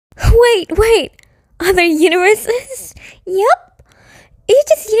Wait. Other universes? Yup. You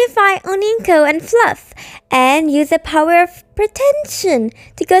just unify Oninko and Fluff and use the power of pretension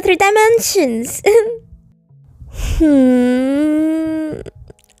to go through dimensions.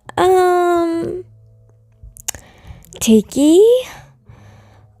 Tiki?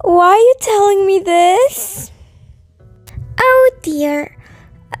 Why are you telling me this? Oh dear.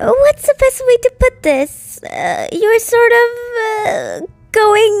 What's the best way to put this? You're sort of,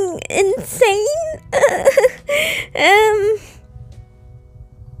 going insane?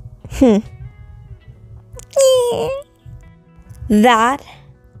 That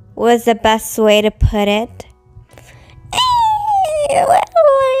was the best way to put it.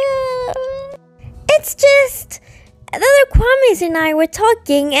 It's just, the other Kwames and I were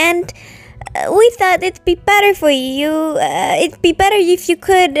talking and we thought it'd be better for you. It'd be better if you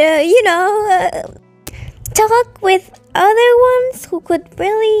could, talk with other ones who could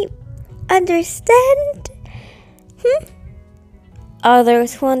really understand.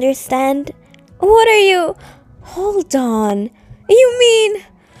 Others who understand? What are you? Hold on. You mean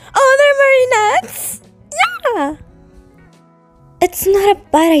other Marinettes? Yeah! It's not a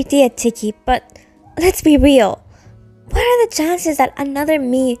bad idea, Tiki, but let's be real. What are the chances that another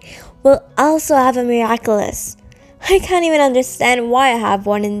me will also have a Miraculous? I can't even understand why I have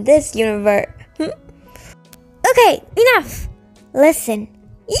one in this universe. Okay, enough. Listen.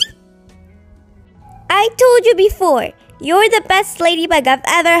 I told you before, you're the best ladybug I've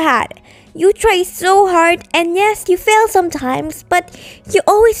ever had. You try so hard, and yes, you fail sometimes, but you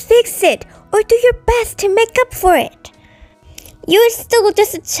always fix it or do your best to make up for it. You're still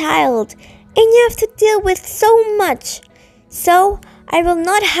just a child, and you have to deal with so much. So, I will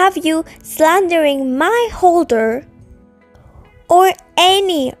not have you slandering my holder or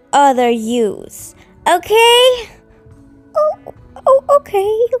any other use. Okay? Oh,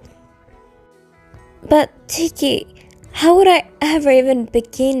 okay. But Tiki, how would I ever even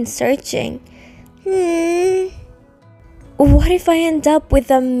begin searching? What if I end up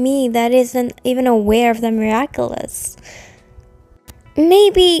with a me that isn't even aware of the Miraculous?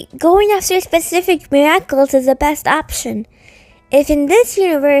 Maybe going after specific miracles is the best option. If in this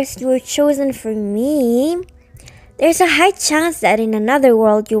universe you were chosen for me, there's a high chance that in another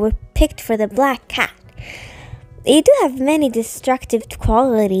world you were picked for the black cat. You do have many destructive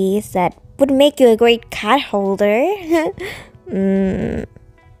qualities that would make you a great cat holder.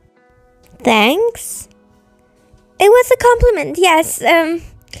 Thanks. It was a compliment, yes.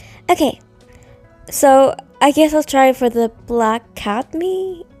 Okay. So, I guess I'll try for the black cat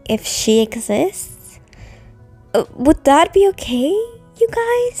me, if she exists. Would that be okay, you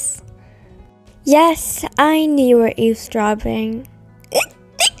guys? Yes, I knew you were eavesdropping.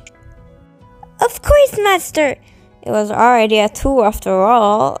 Of course, Master. It was our idea too, after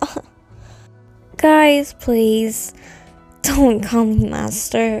all. Guys, please, don't call me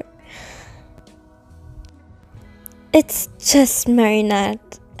Master. It's just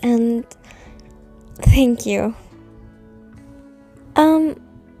Marinette, and thank you.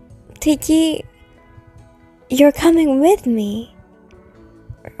 Tiki, you're coming with me,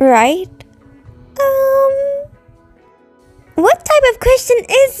 right? What type of question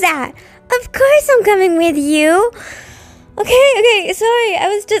is that? Of course I'm coming with you. Okay, sorry, I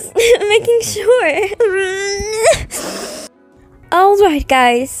was just making sure. Alright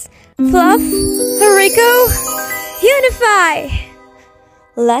guys, Fluff, Rico, unify!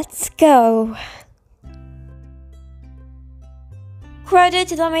 Let's go. Credit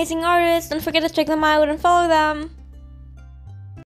to the amazing artists, don't forget to check them out and follow them.